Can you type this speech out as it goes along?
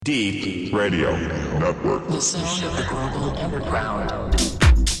Deep Radio Network. The sound of the global underground.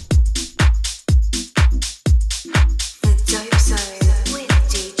 The DopeZone with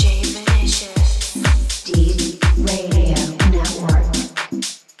DJ Vinicious. Deep Radio Network.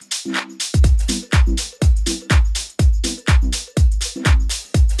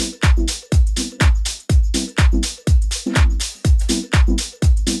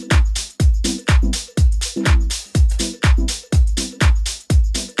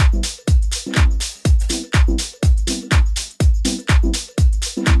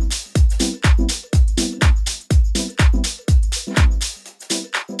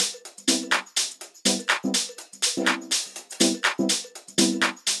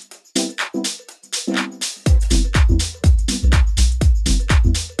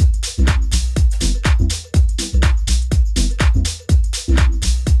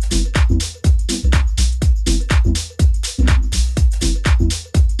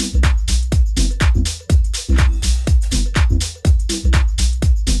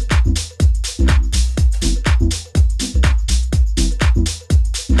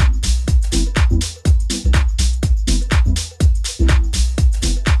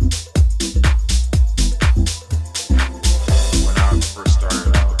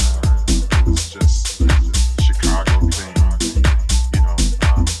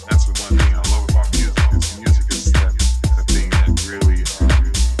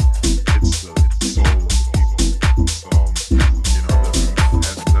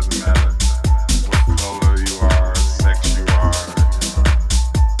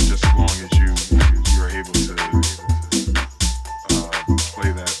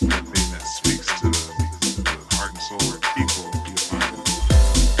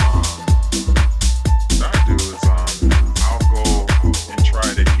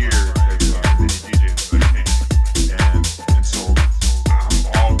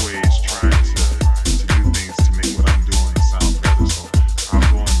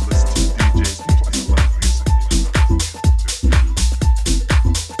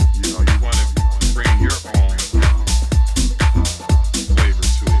 Flavor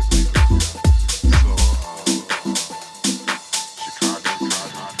to it.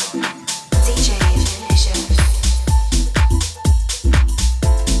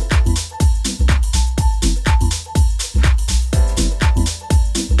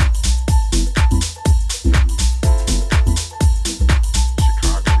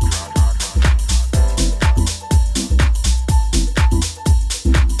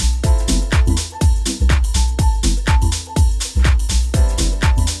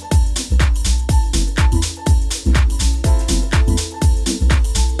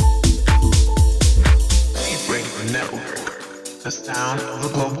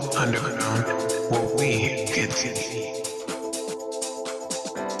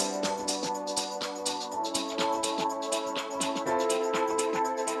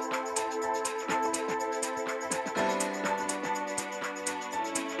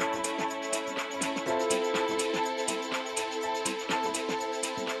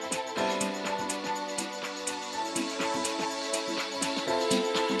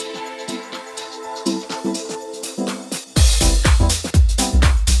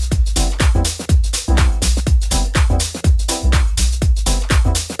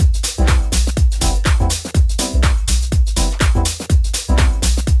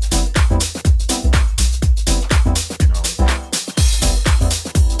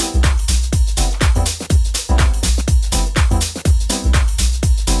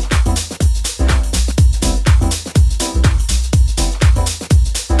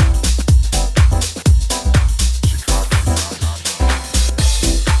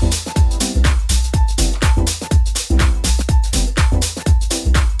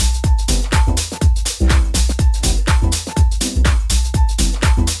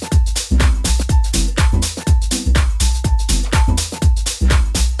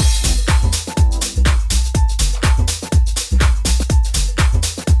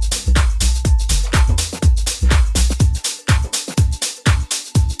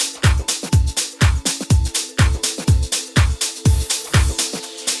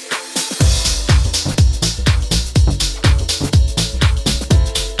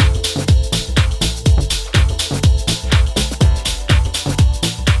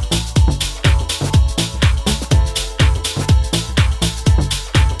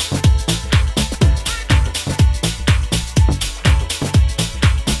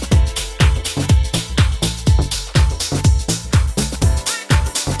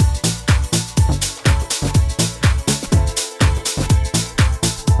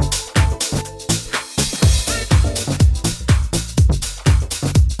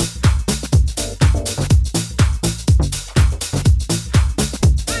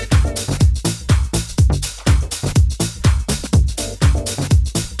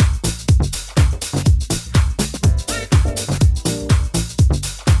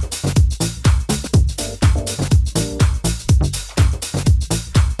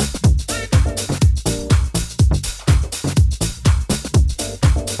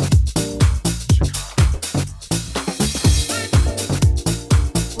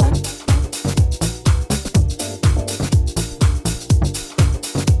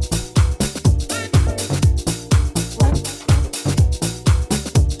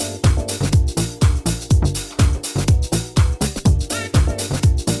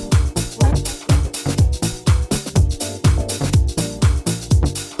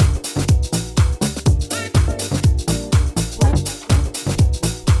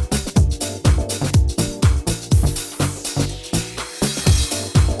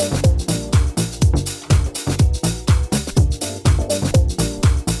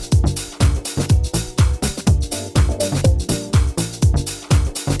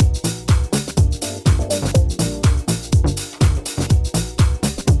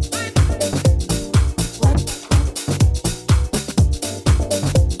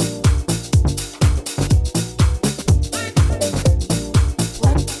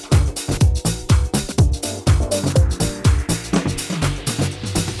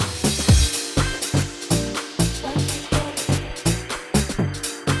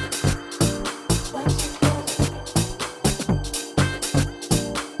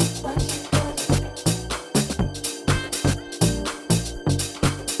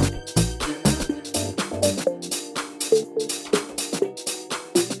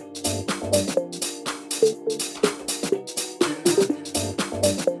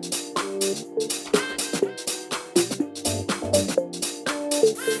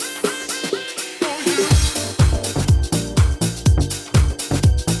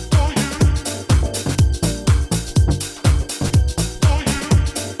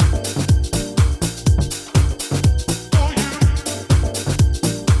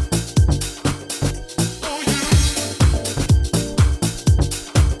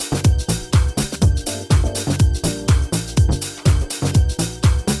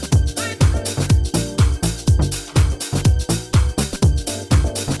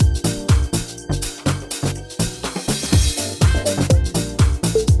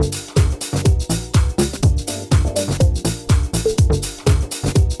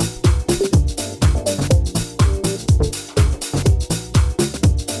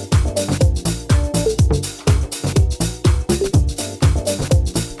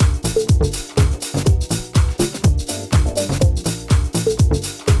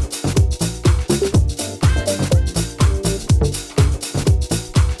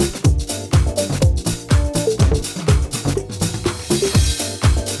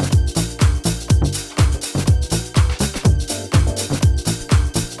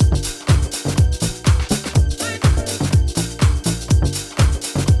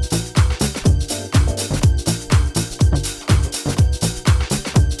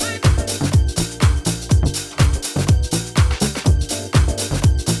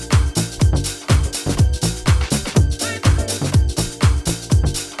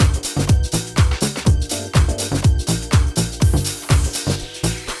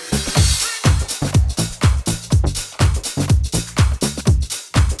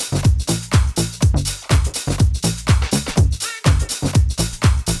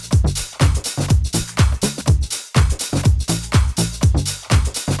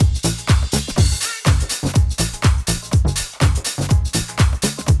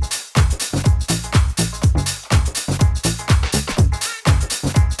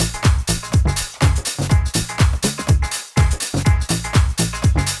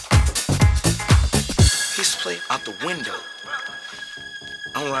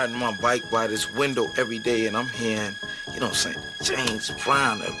 I'm riding my bike by this window every day and I'm hearing, you know what I'm saying, James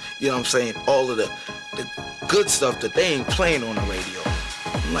Brown, you know what I'm saying, all of the good stuff that they ain't playing on the radio.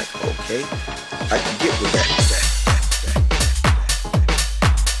 I'm like, okay, I can get with that.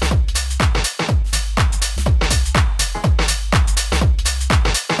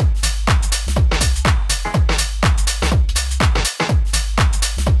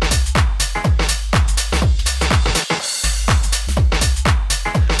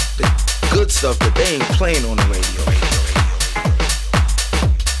 Stuff that they ain't playing on the radio.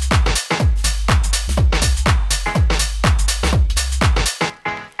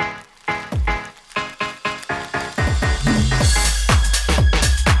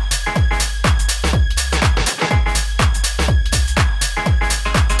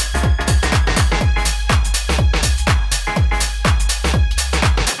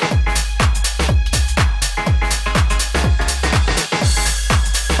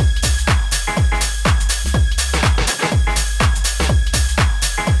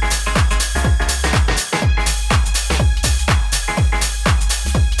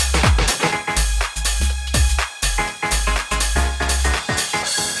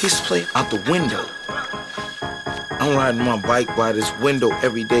 Out the window. I'm riding my bike by this window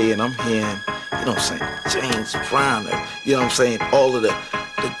every day and I'm hearing, you know what I'm saying, James Brown, you know what I'm saying, all of the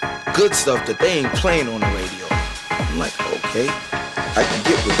good stuff that they ain't playing on the radio. I'm like, okay, I can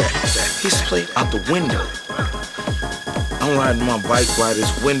get with that. He's played out the window. I'm riding my bike by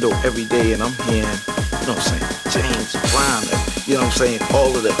this window every day and I'm hearing, you know what I'm saying, James Brown, you know what I'm saying,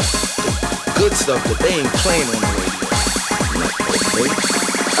 all of the good stuff that they ain't playing on the radio. I'm like, okay.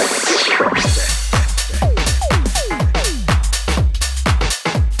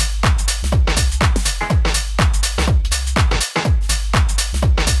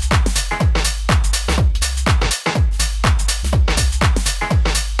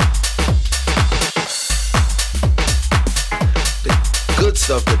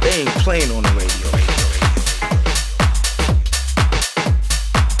 Stuff that they ain't playing on the radio.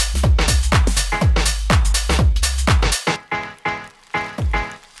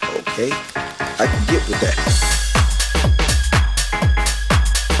 Okay, I can get with that.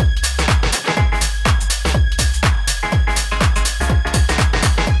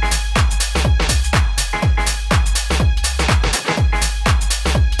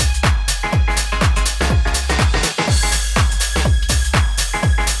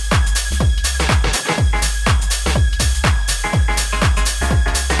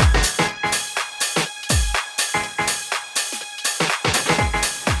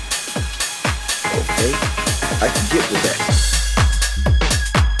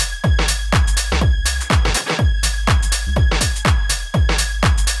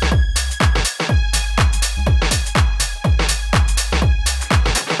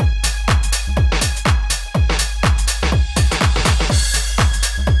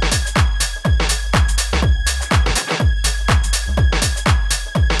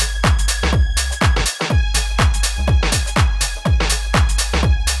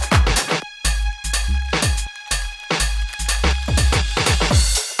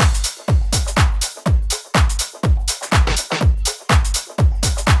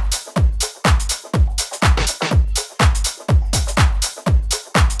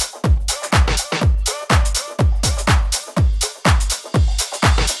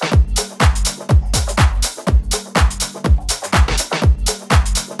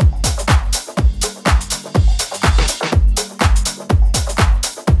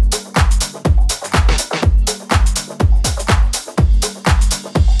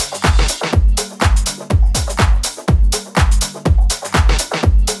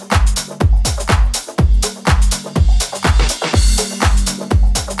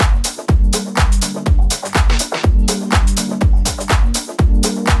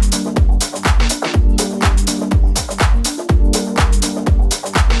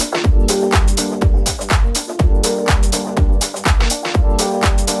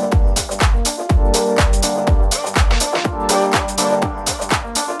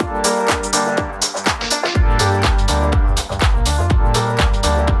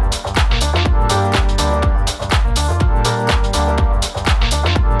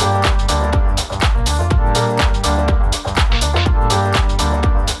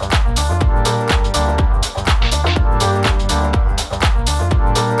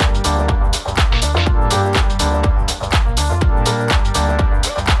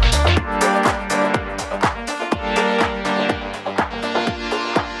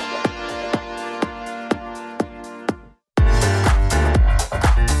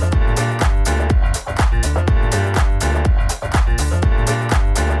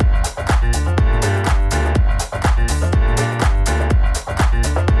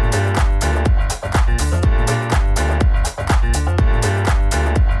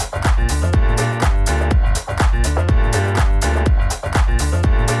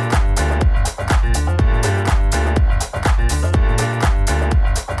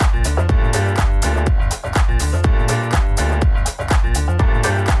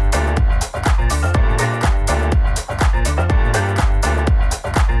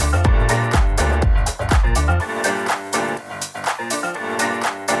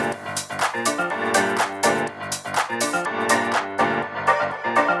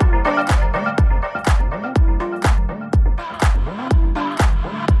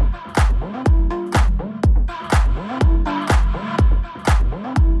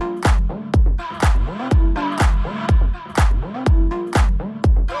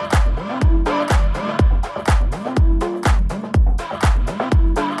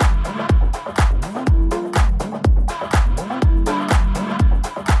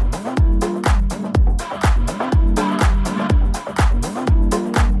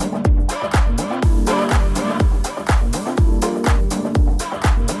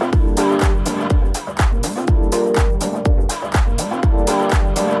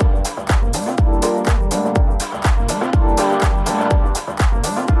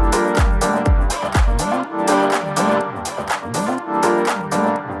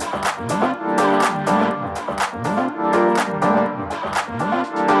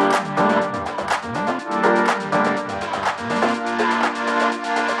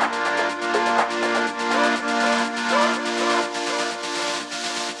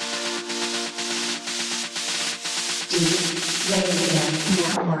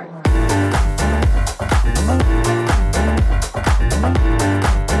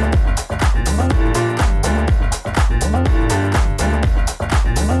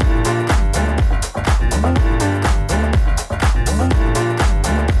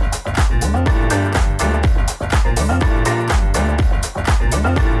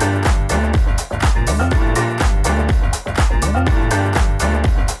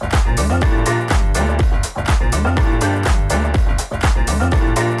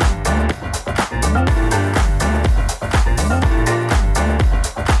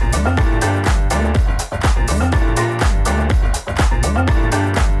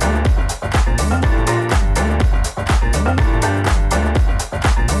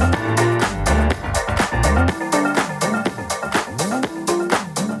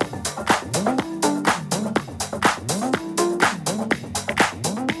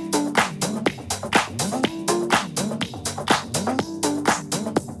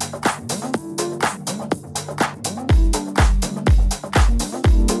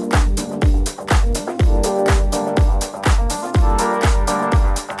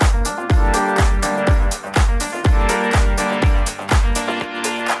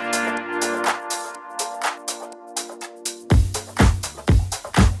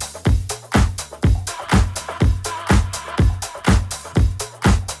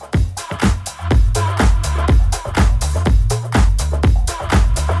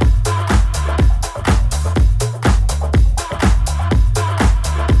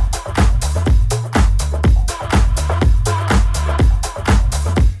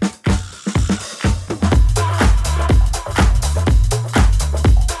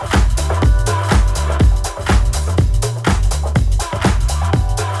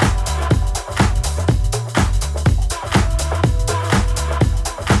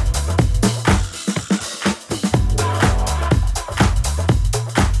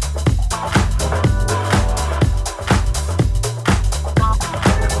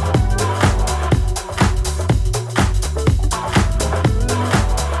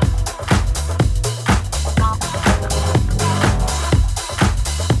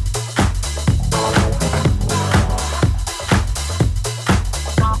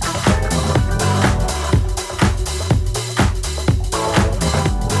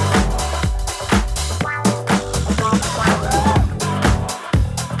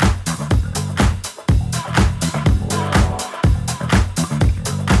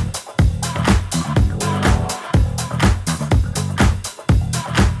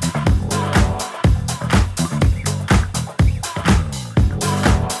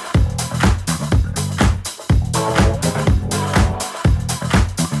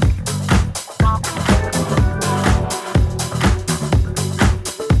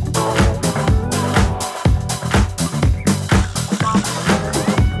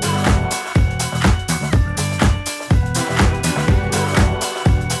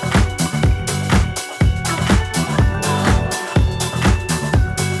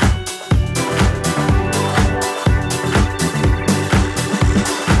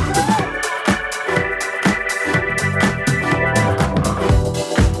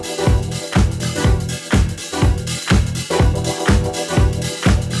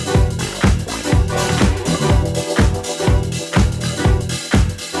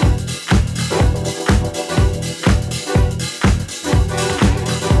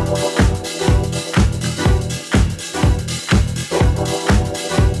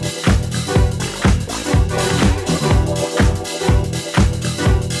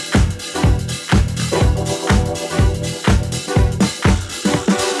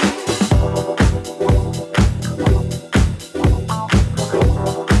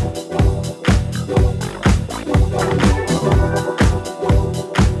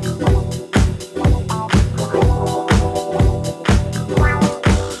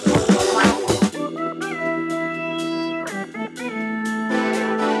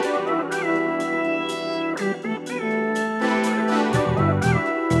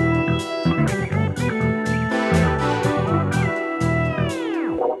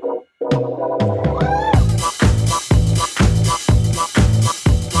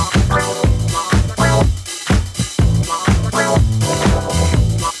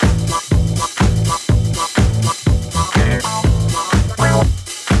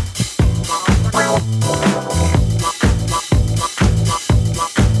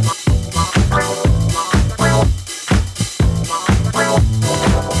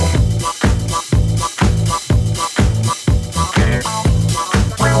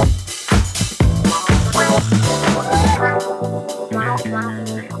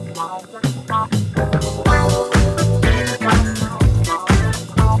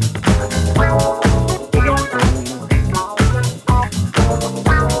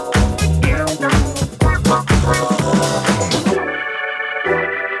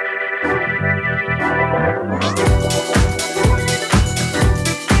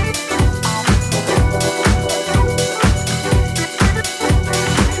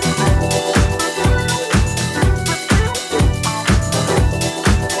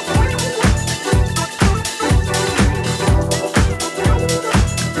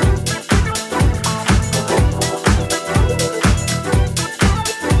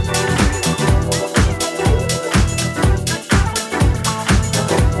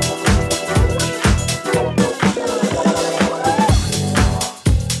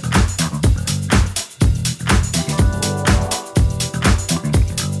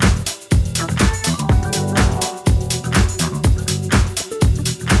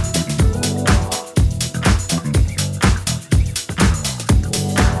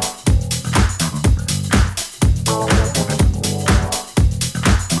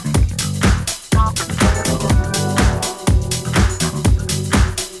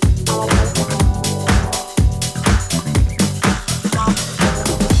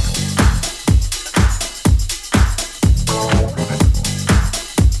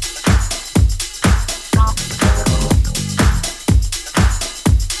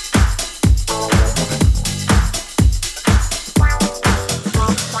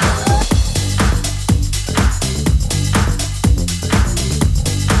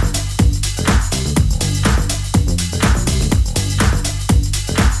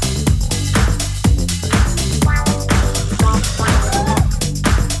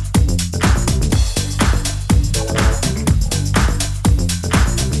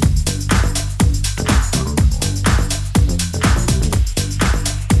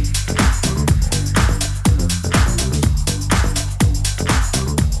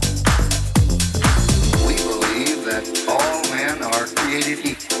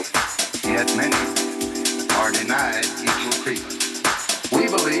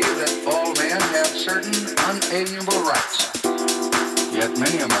 Yet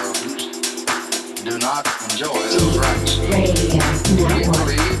many Americans do not enjoy those rights. Radio We Network.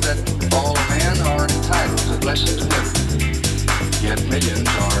 believe that all men are entitled to blessed liberty. Yet millions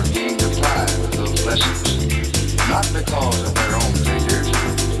are being deprived of those blessings, not because of their own failures,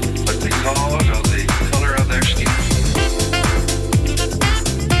 but because of the color of their skin.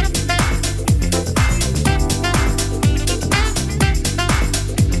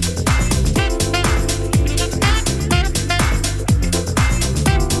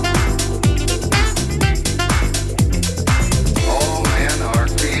 All men are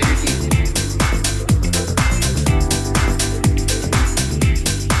created equal.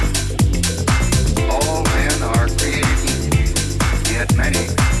 All men are created equal, yet many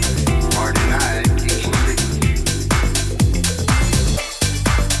are denied equal treatment.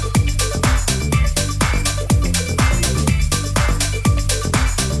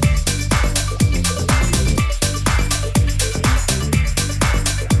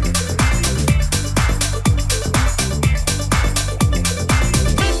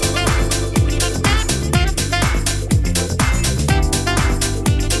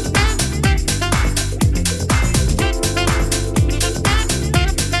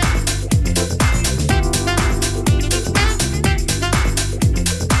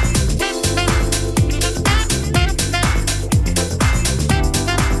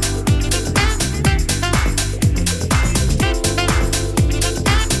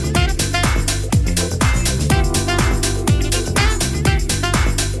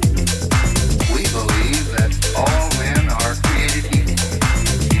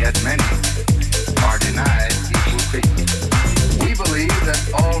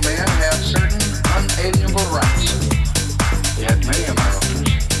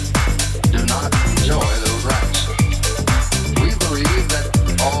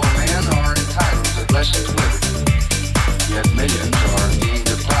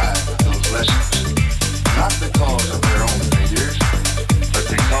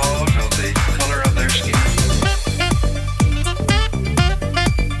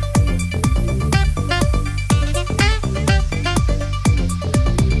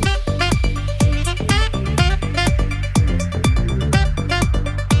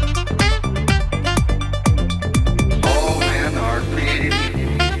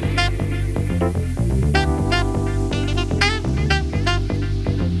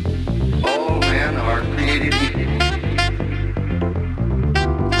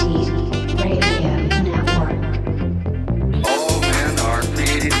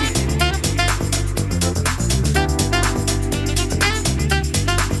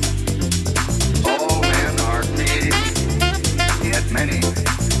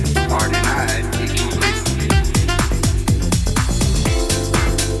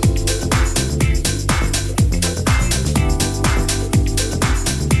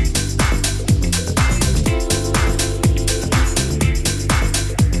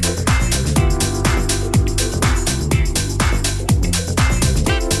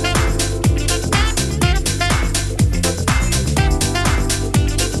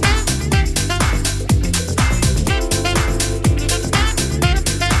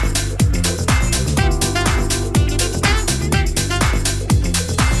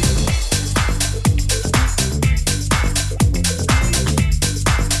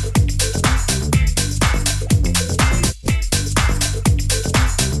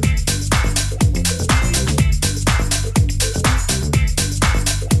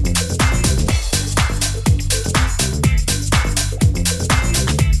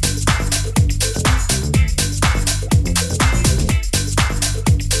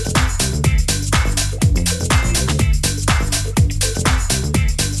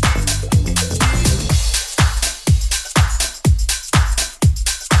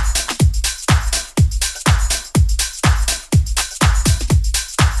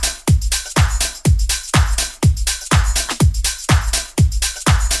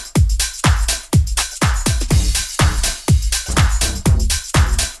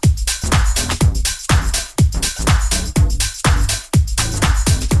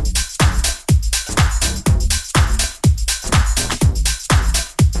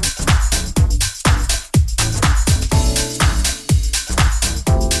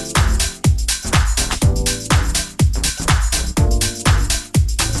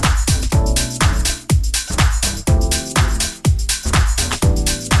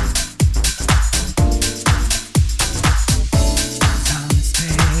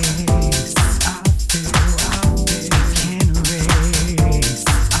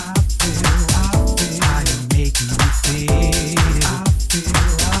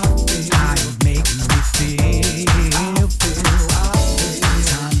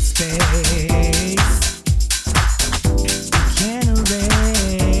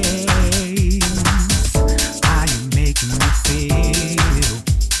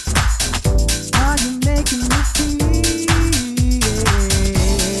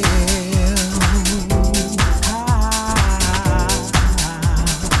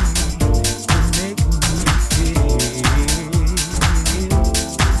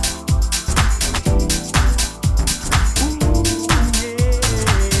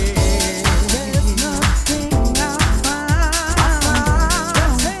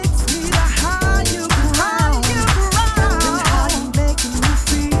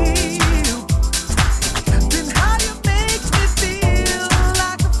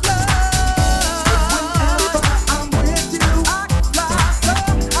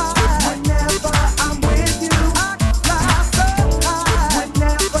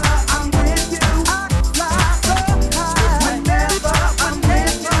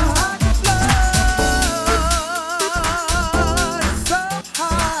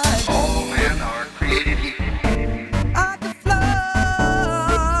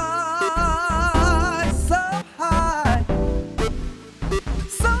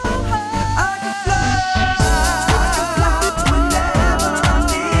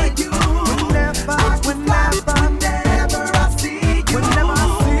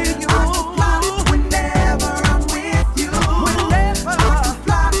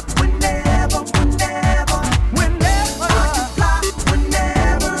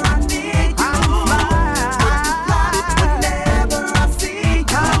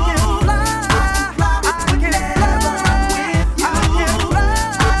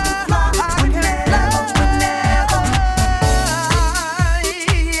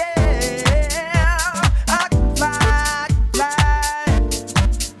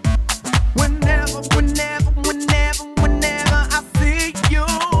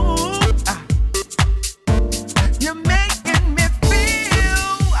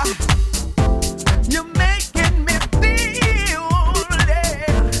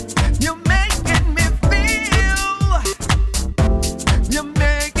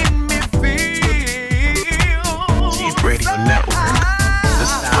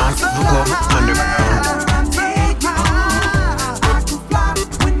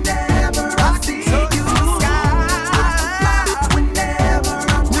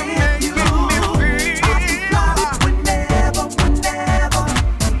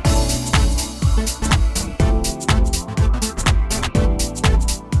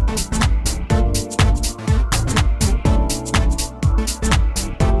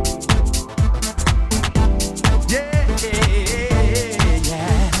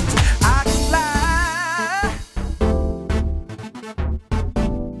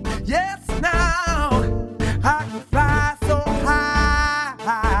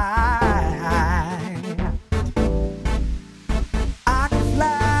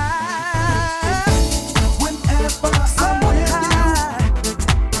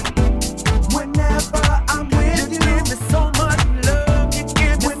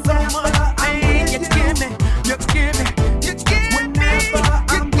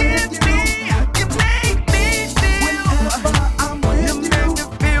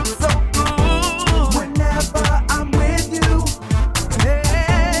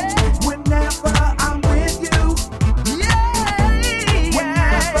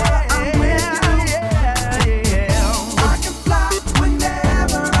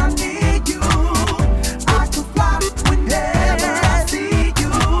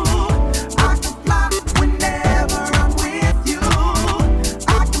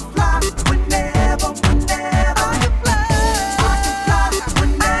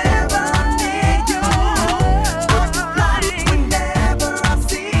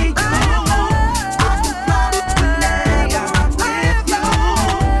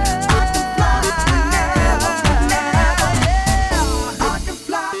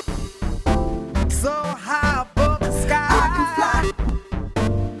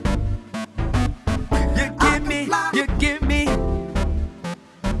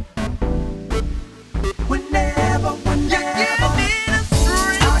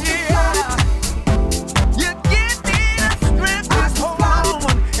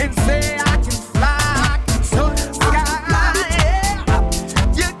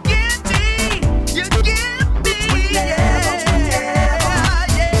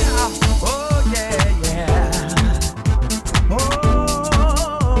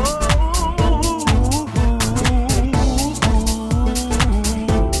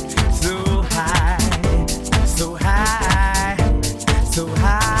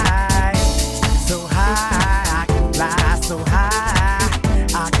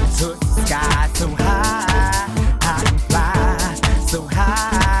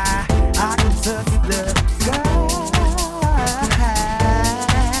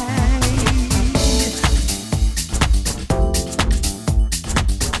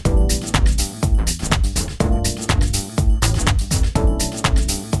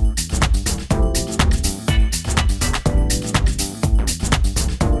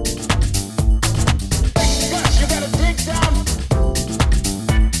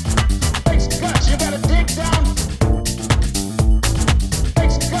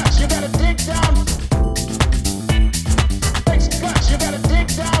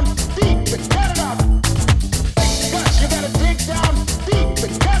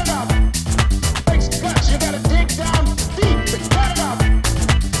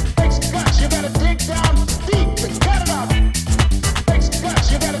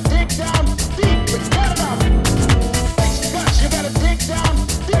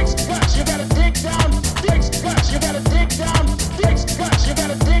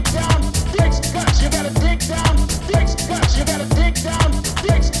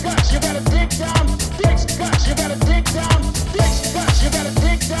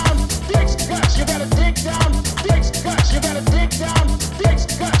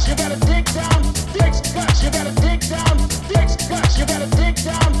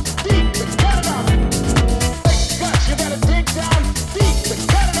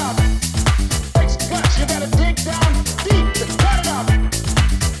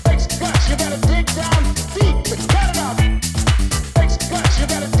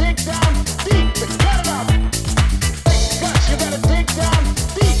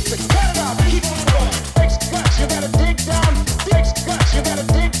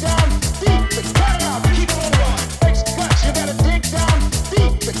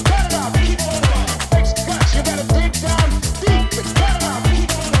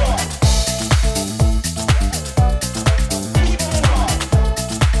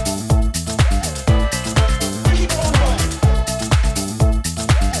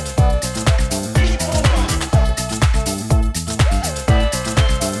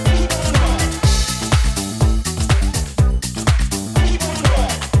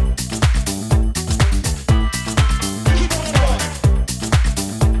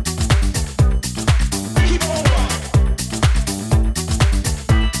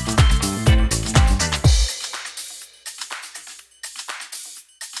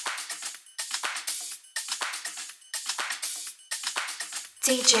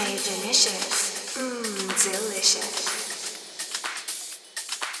 DJ Vinicious. Delicious.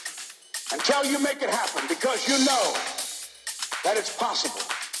 Until you make it happen, because you know that it's possible.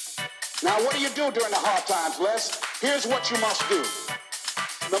 Now, what do you do during the hard times, Les? Here's what you must do.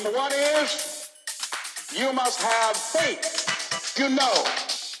 Number one is, you must have faith. You know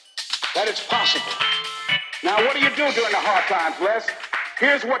that it's possible. Now, what do you do during the hard times, Les?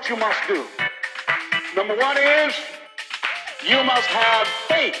 Here's what you must do. Number one is, you must have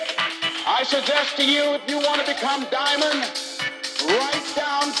faith. I suggest to you, if you want to become diamond, write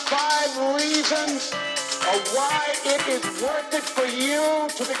down 5 reasons of why it is worth it for you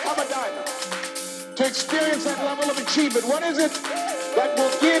to become a diamond, to experience that level of achievement. What is it that will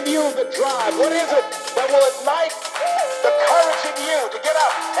give you the drive? What is it that will ignite the courage in you to get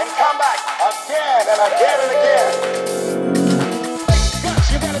up and come back again and again and again? Guts,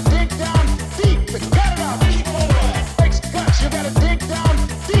 you gotta dig down deep and get it out. Takes guts, you gotta dig down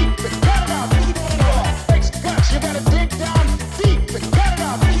deep and get it out. Takes guts, you gotta dig down deep and get it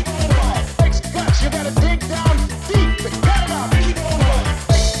out. Takes guts, you gotta dig down deep and get it out.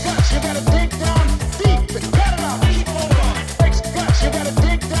 Takes guts, you gotta dig down deep and get it out. Takes guts, you gotta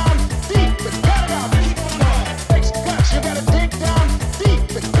dig down deep and get it out. Takes guts, you gotta dig down deep and get it out. Takes guts, you gotta dig down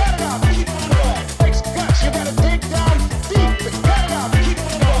deep and get it out. Takes guts, you gotta dig down deep and get it out. Takes guts, you gotta dig down deep and get it out. Takes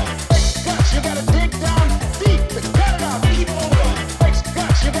guts, you gotta dig down deep and get it out. Takes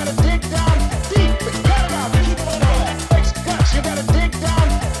guts, you gotta dig down deep and get it out. Takes guts, you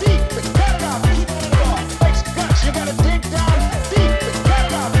gotta dig down deep and get it out.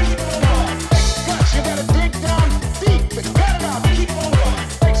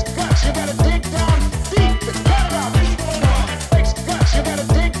 Takes guts, you gotta dig down deep and get it out. Takes guts, you gotta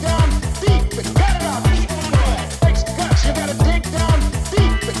dig down deep and get it out. Takes guts, you gotta dig down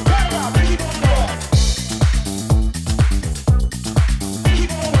deep and get it out.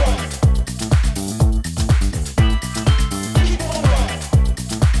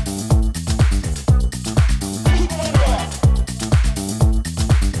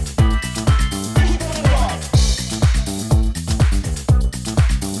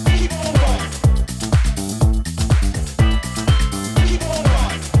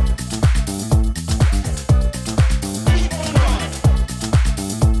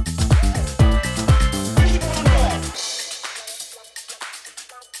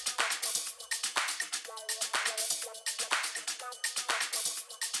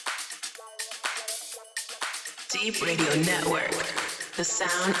 Deep Radio Network, the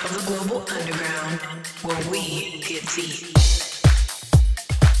sound of the global underground, where we get deep.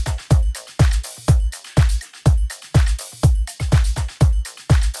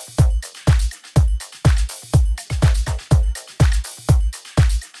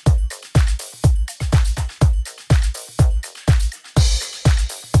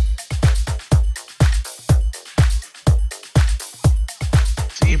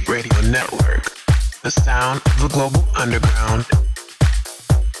 Deep Radio Network, the sound of the global underground.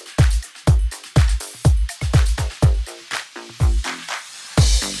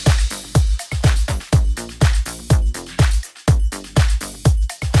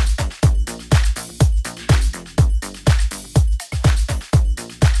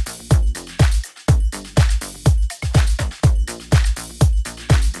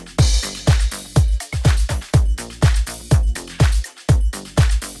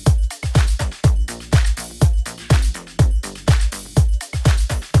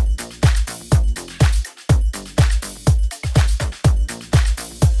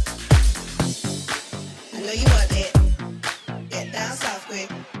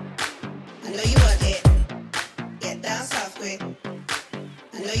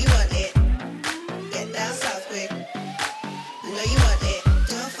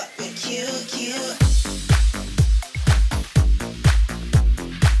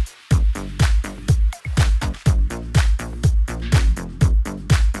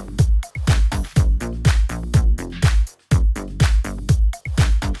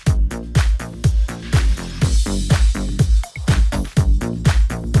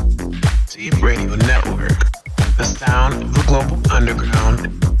 Deep Radio Network, the sound of the global underground,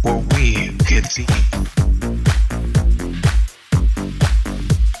 where we get deep.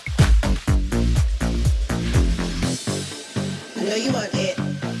 I know you want it.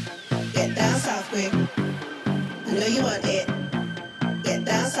 Get down south quick. I know you want it. Get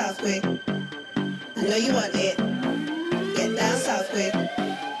down south quick. I know you want it. Get down south quick. I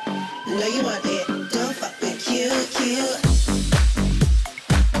know you want it. Don't fuck with Q.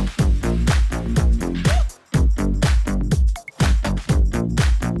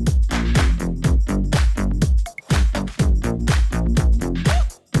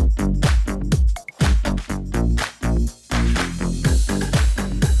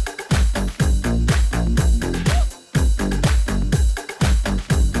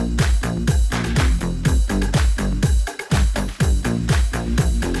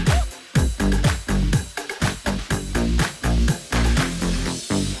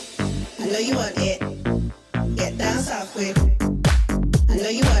 you want it. Get down south quick. I know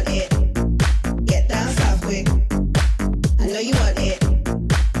you want it. Get down south quick. I know you want it.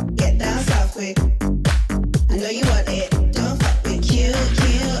 Get down south quick. I know you want it. Don't fuck with cute.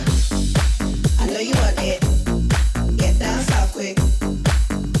 I know you want it. Get down south quick.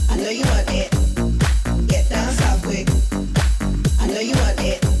 I know you want it. Get down south quick. I know you want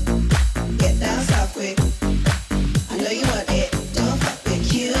it. Get down south quick. I know you want it. Don't fuck with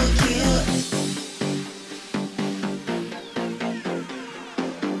cute.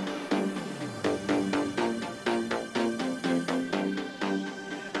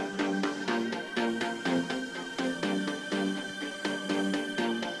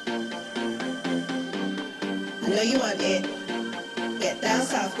 I know you want it. Get down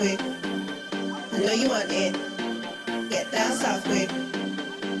south quick. I know you want it. Get down south quick.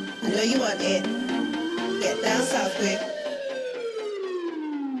 I know you want it. Get down south quick.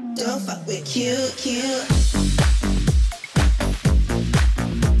 Don't fuck with cute.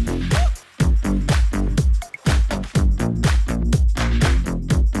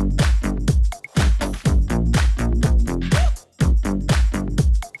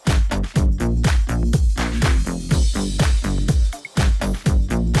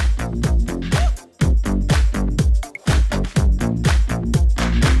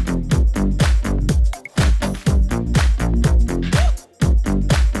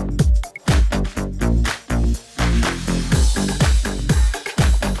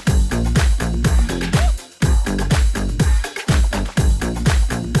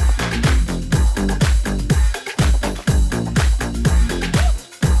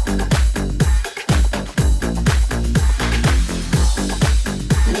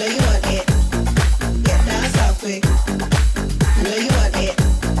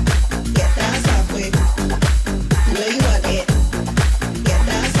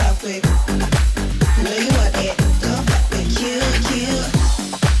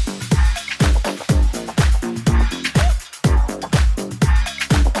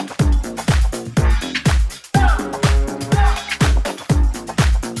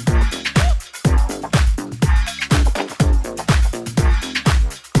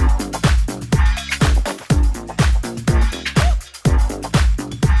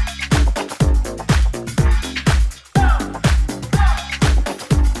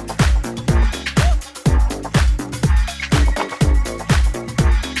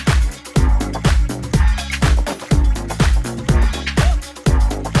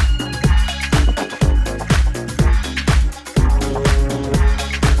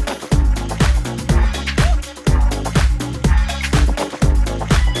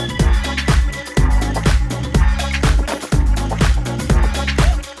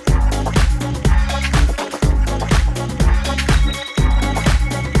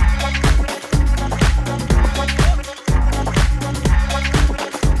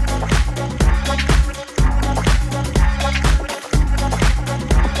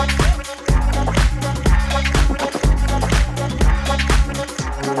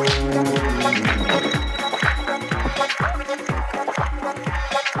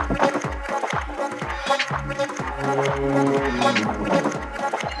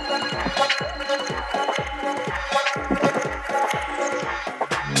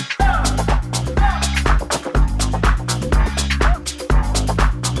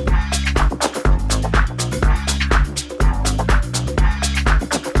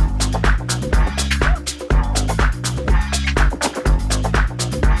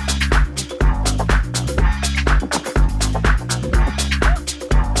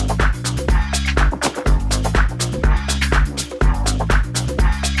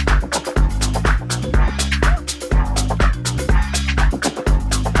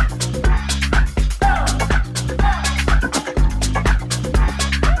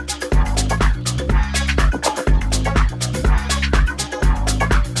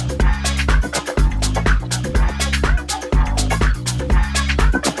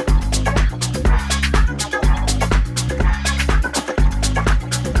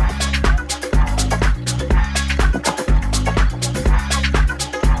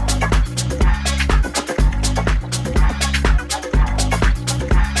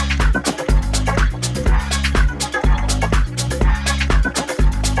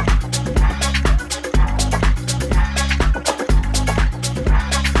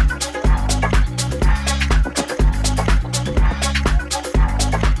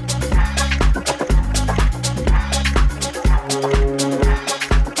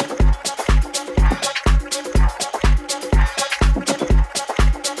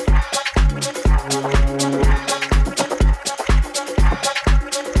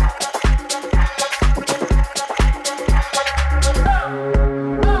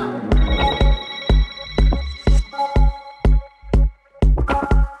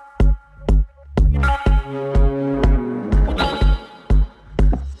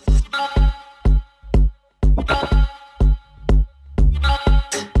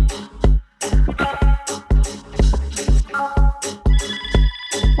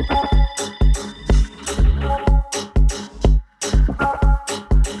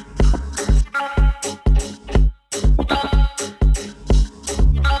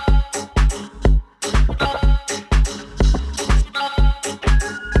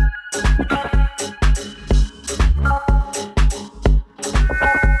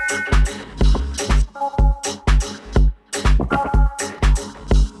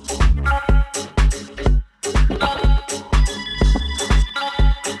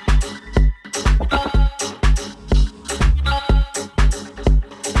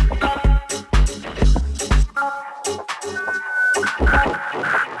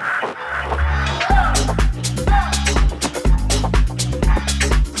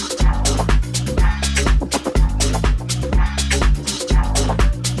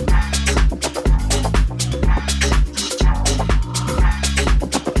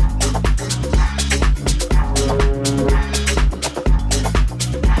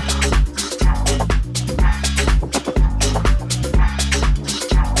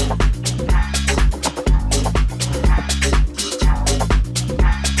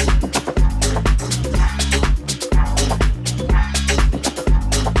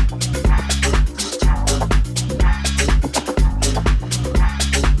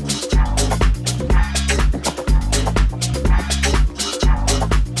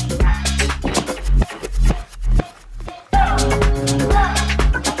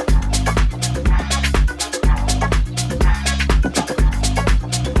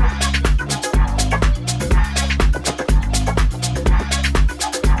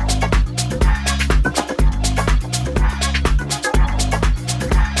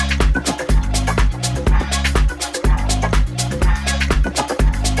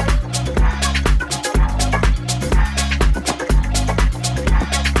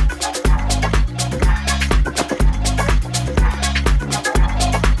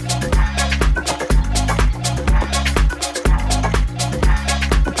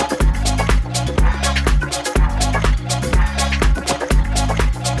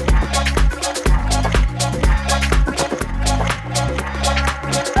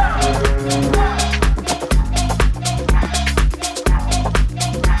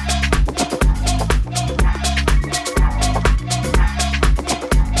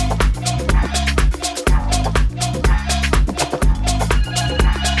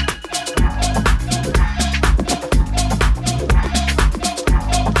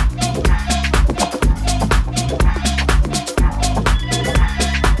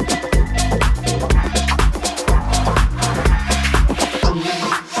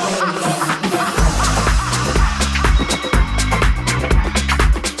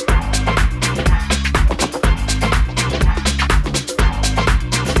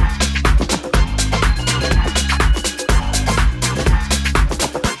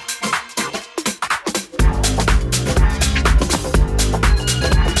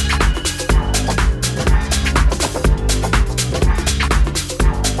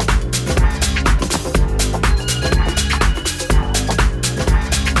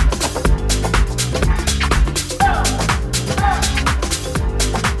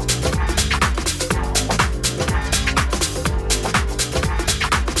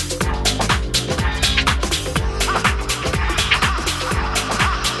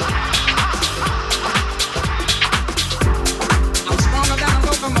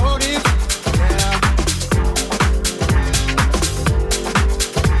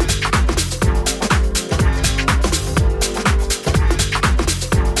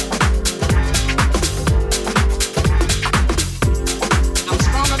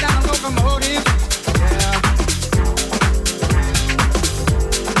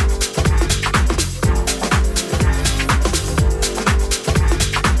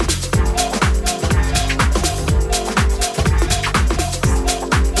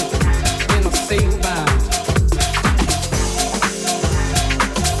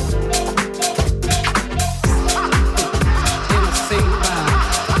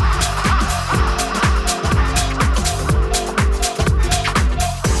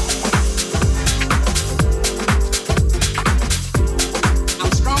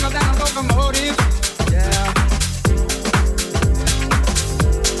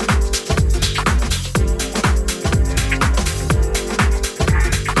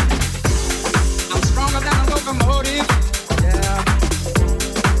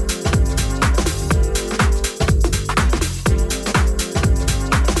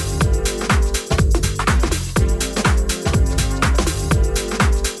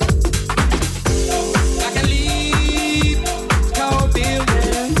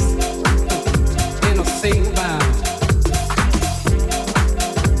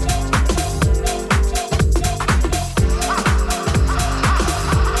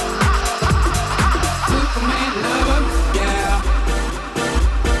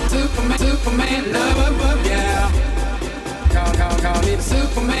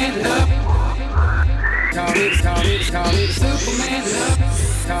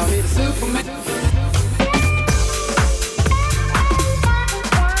 call me the Superman.